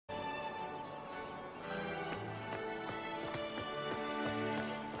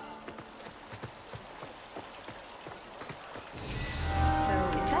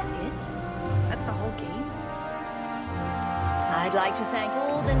like to thank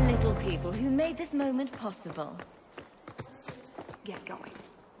all the little people who made this moment possible. Get going.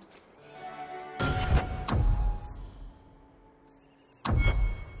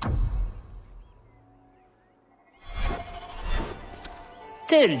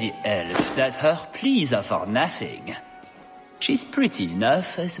 Tell the elf that her pleas are for nothing. She's pretty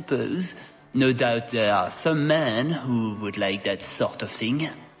enough, I suppose. No doubt there are some men who would like that sort of thing.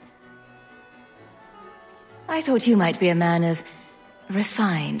 I thought you might be a man of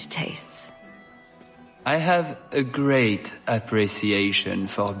refined tastes. I have a great appreciation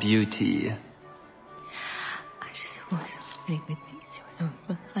for beauty. I just was wondering with these.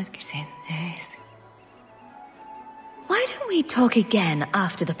 Why don't we talk again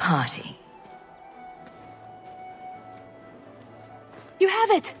after the party? You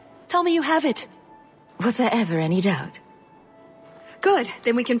have it! Tell me you have it! Was there ever any doubt? Good,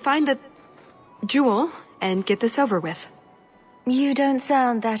 then we can find the jewel and get this over with. You don't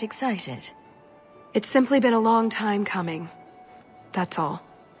sound that excited. It's simply been a long time coming. That's all.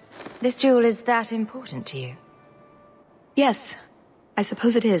 This jewel is that important to you? Yes, I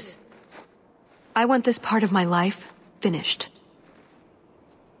suppose it is. I want this part of my life finished.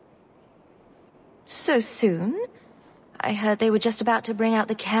 So soon? I heard they were just about to bring out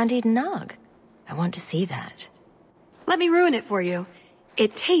the candied nug. I want to see that. Let me ruin it for you.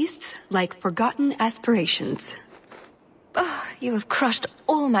 It tastes like forgotten aspirations. Oh, you have crushed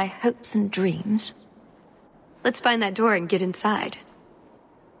all my hopes and dreams. Let's find that door and get inside.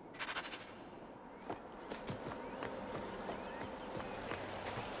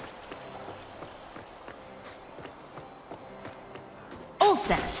 All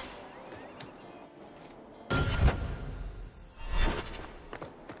set.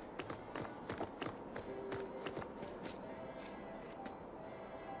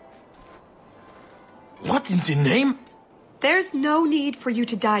 What in the name? There's no need for you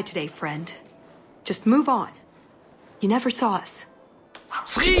to die today, friend. Just move on. You never saw us.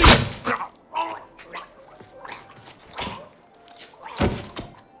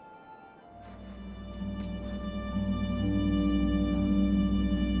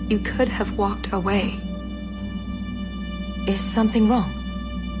 You could have walked away. Is something wrong?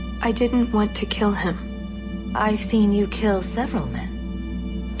 I didn't want to kill him. I've seen you kill several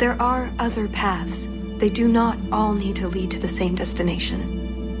men. There are other paths. They do not all need to lead to the same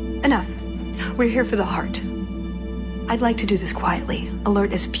destination. Enough. We're here for the heart. I'd like to do this quietly,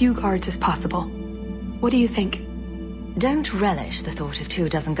 alert as few guards as possible. What do you think? Don't relish the thought of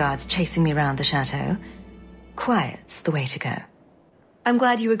 24 guards chasing me around the chateau. Quiet's the way to go. I'm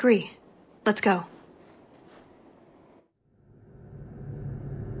glad you agree. Let's go.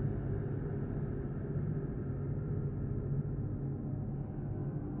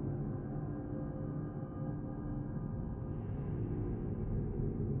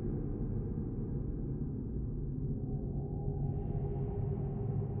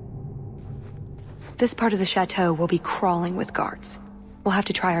 This part of the chateau will be crawling with guards. We'll have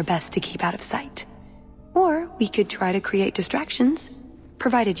to try our best to keep out of sight. Or we could try to create distractions,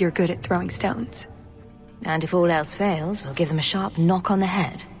 provided you're good at throwing stones. And if all else fails, we'll give them a sharp knock on the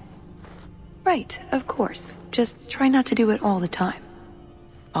head. Right, of course. Just try not to do it all the time.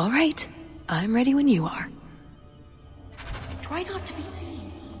 All right, I'm ready when you are. Try not to be seen.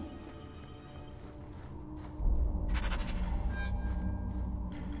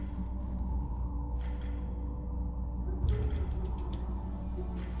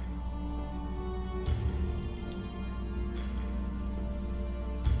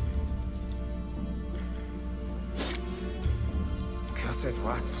 Cursed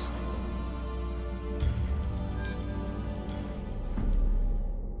rats.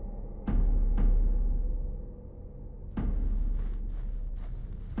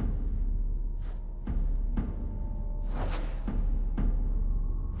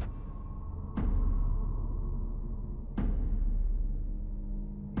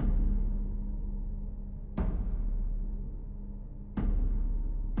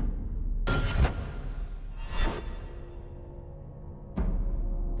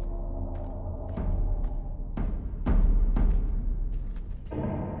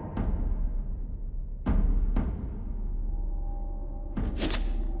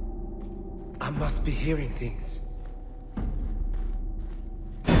 I must be hearing things.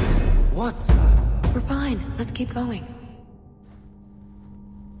 What? We're fine. Let's keep going.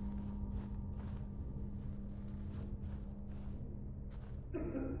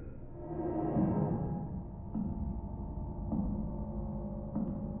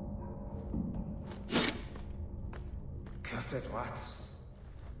 Cursed rats.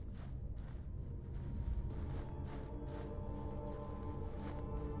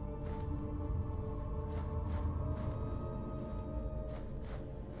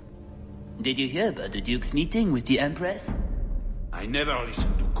 Did you hear about the Duke's meeting with the Empress? I never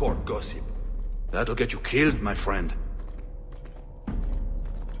listen to court gossip. That'll get you killed, my friend.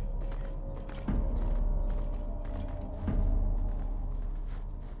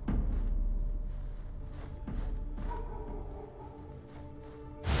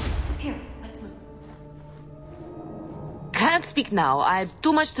 Here, let's move. Can't speak now. I have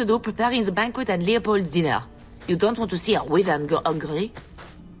too much to do preparing the banquet and Leopold's dinner. You don't want to see a wyvern go hungry?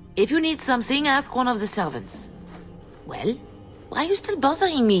 If you need something, ask one of the servants. Well, why are you still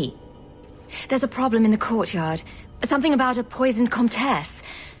bothering me? There's a problem in the courtyard. Something about a poisoned comtesse.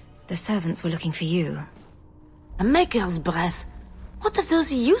 The servants were looking for you. A maker's breath. What have those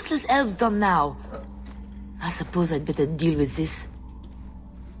useless elves done now? I suppose I'd better deal with this.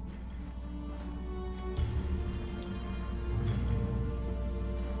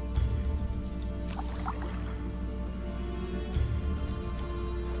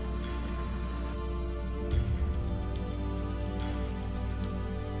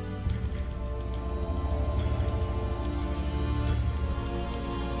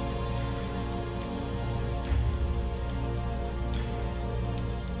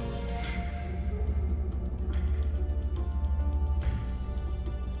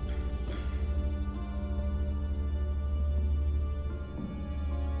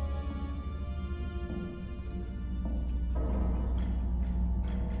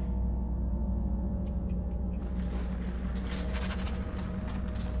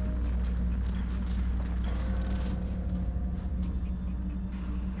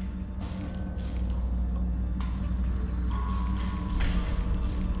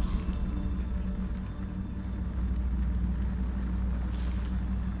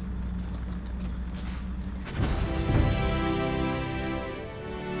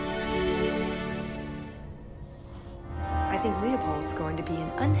 I think Leopold's going to be an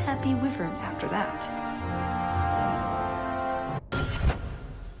unhappy wyvern after that.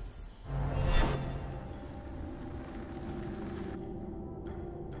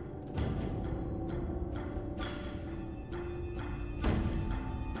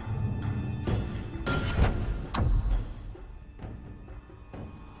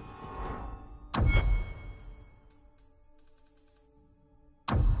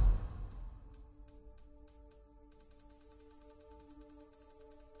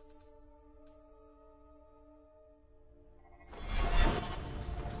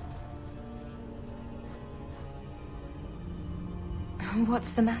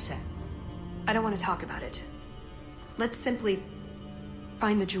 What's the matter? I don't want to talk about it. Let's simply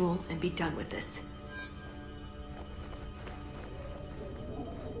find the jewel and be done with this.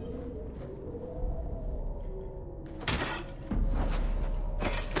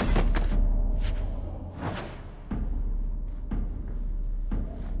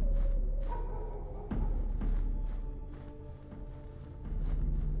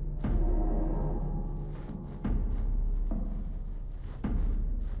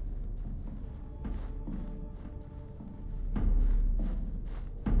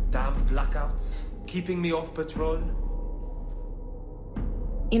 Damn blackouts, keeping me off patrol.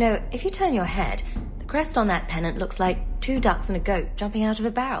 You know, if you turn your head, the crest on that pennant looks like 2 ducks and a goat jumping out of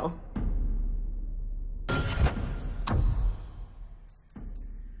a barrel.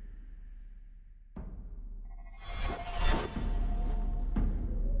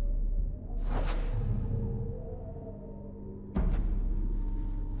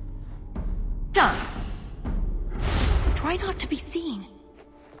 Done! Try not to be seen.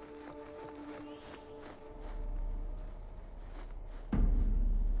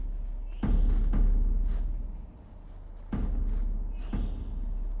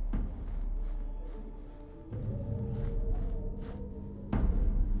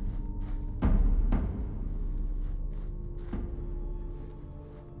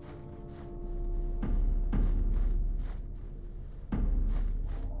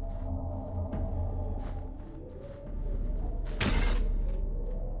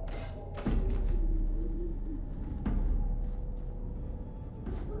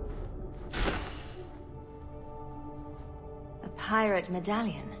 Pirate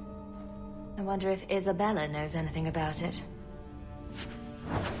medallion. I wonder if Isabella knows anything about it.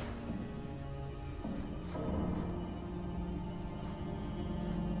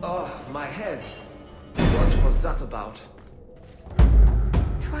 Oh, my head. What was that about?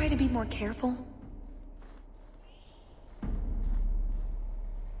 Try to be more careful.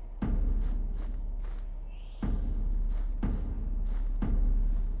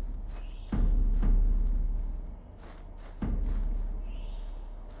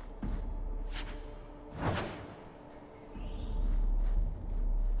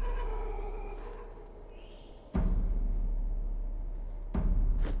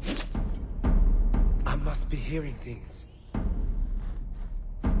 hearing things.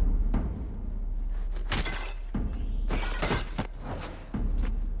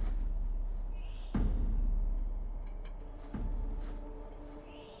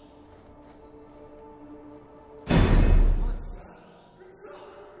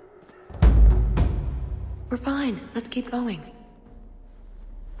 We're fine. Let's keep going.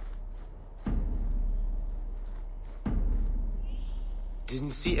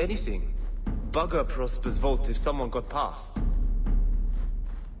 Didn't see anything. Bugger Prosper's vault if someone got past.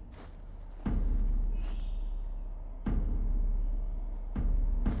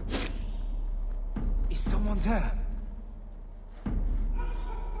 Is someone there?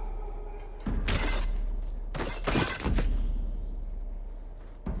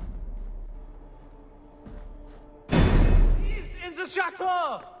 In the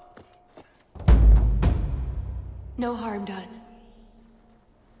Chateau! No harm done.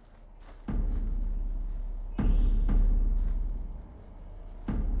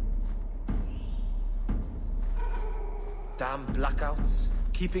 Damn blackouts,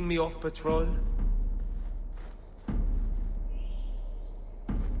 keeping me off patrol.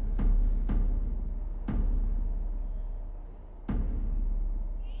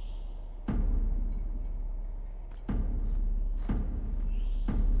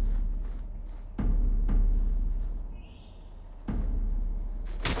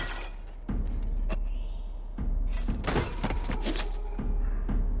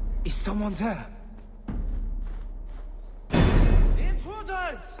 Is someone there?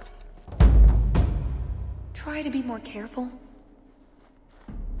 Intruders! Try to be more careful.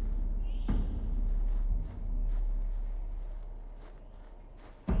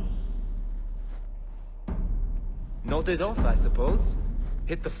 Nodded off, I suppose.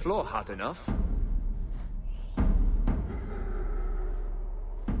 Hit the floor hard enough.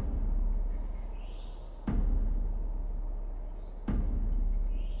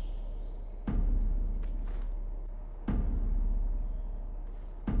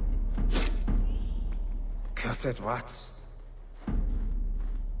 Cursed rats.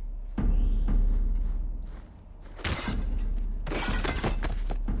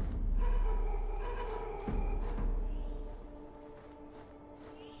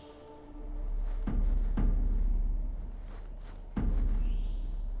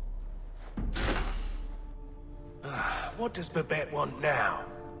 What does Babette want now?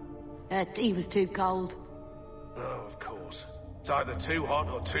 Her tea was too cold. Oh, of course. It's either too hot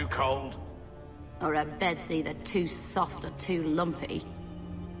or too cold. Or her bed's either too soft or too lumpy.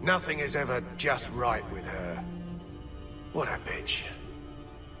 Nothing is ever just right with her. What a bitch.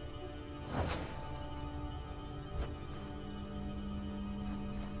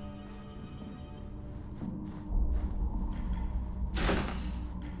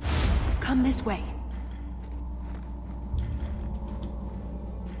 Come this way.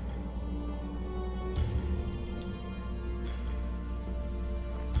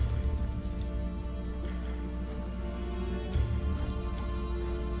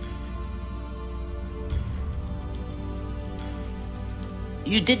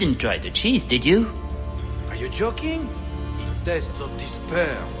 You didn't try the cheese, did you? Are you joking? It tests of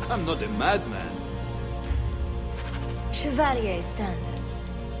despair. I'm not a madman. Chevalier standards.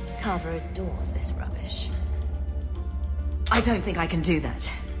 Carver adores this rubbish. I don't think I can do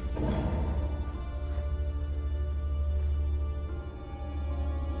that.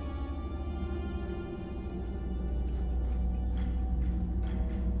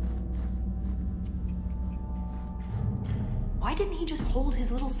 Why didn't he just hold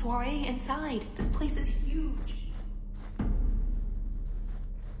his little soiree inside? This place is huge.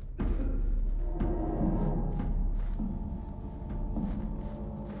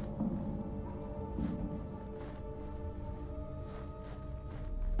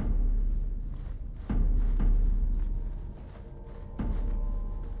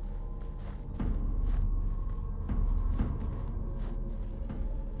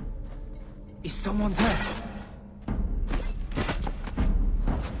 Is someone there?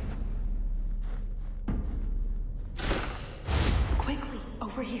 Quickly,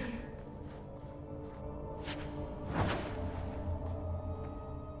 over here.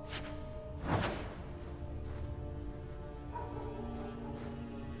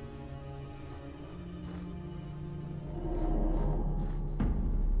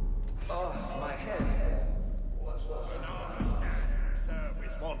 Oh, my head.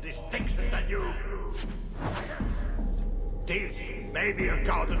 With more distinction than you. This may be a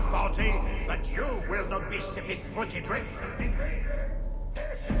garden party, but you will not be sipping fruity drinks.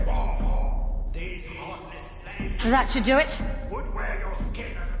 This is war. These heartless slaves That should do it. would wear your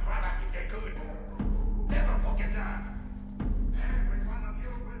skin as a cravat if they could. Never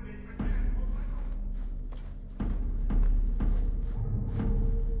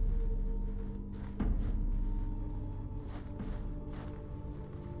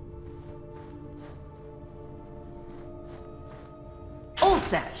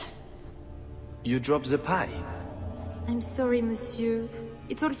upset. You dropped the pie. I'm sorry, monsieur.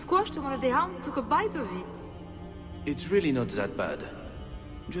 It's all squashed and one of the hounds took a bite of it. It's really not that bad.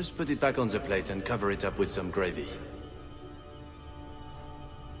 Just put it back on the plate and cover it up with some gravy.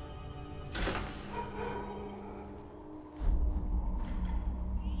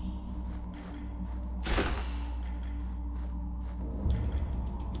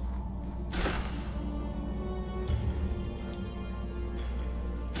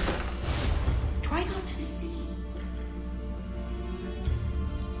 Try not to be seen.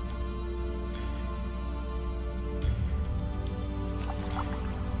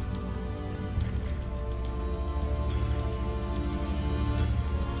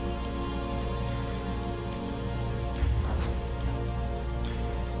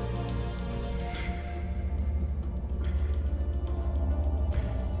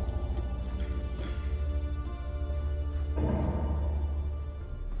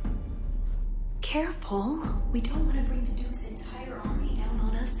 Careful. We don't want to bring the Duke's entire army down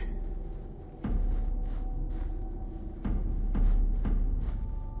on us.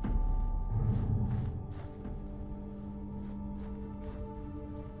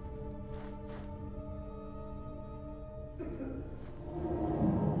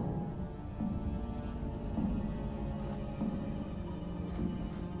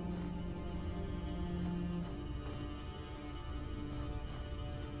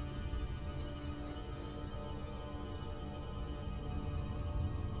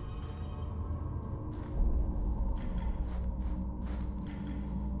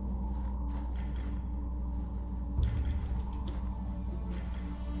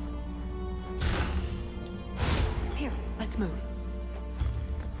 Here, let's move.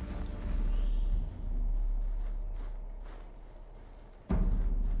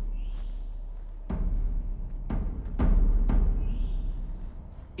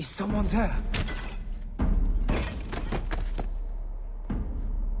 Is someone there?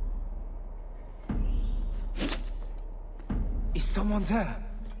 Is someone there?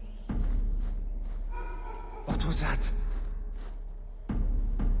 What was that?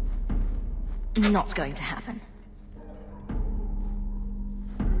 Not going to happen.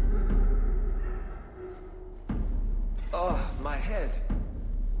 Oh, my head.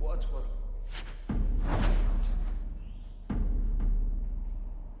 What was...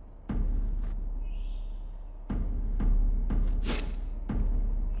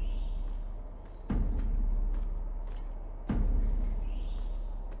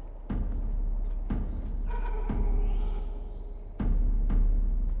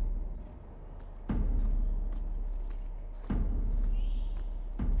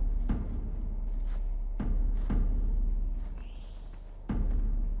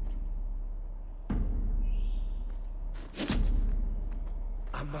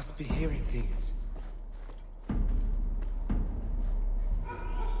 I must be hearing things.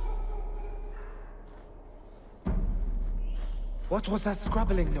 What was that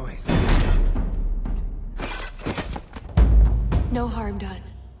scrabbling noise? No harm done.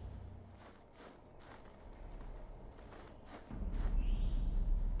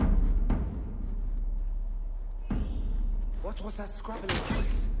 What was that scrabbling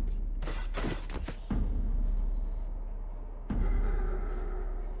noise?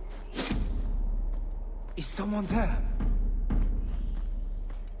 Is someone there?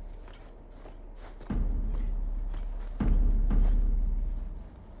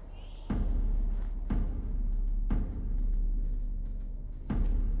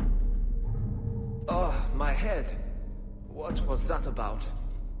 Oh, my head. What was that about?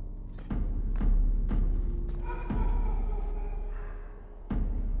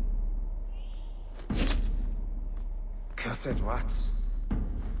 Cursed rats.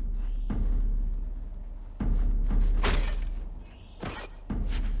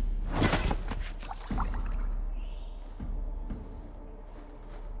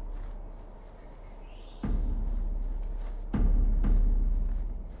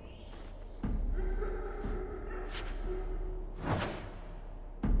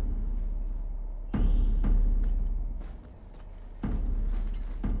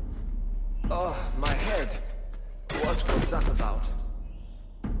 Oh, my head. What was that about?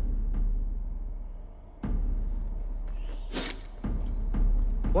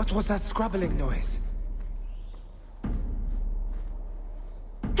 What was that scrabbling noise?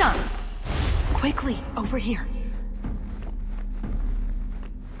 Done! Quickly, over here.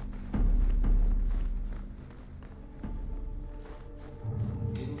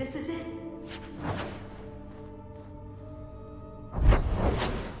 This is it.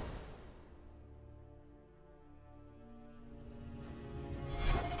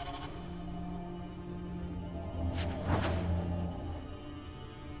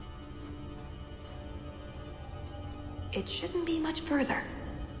 it shouldn't be much further.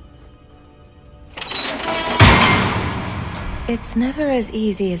 It's never as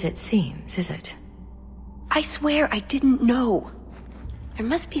easy as it seems, is it? I swear I didn't know. There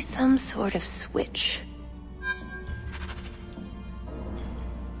must be some sort of switch.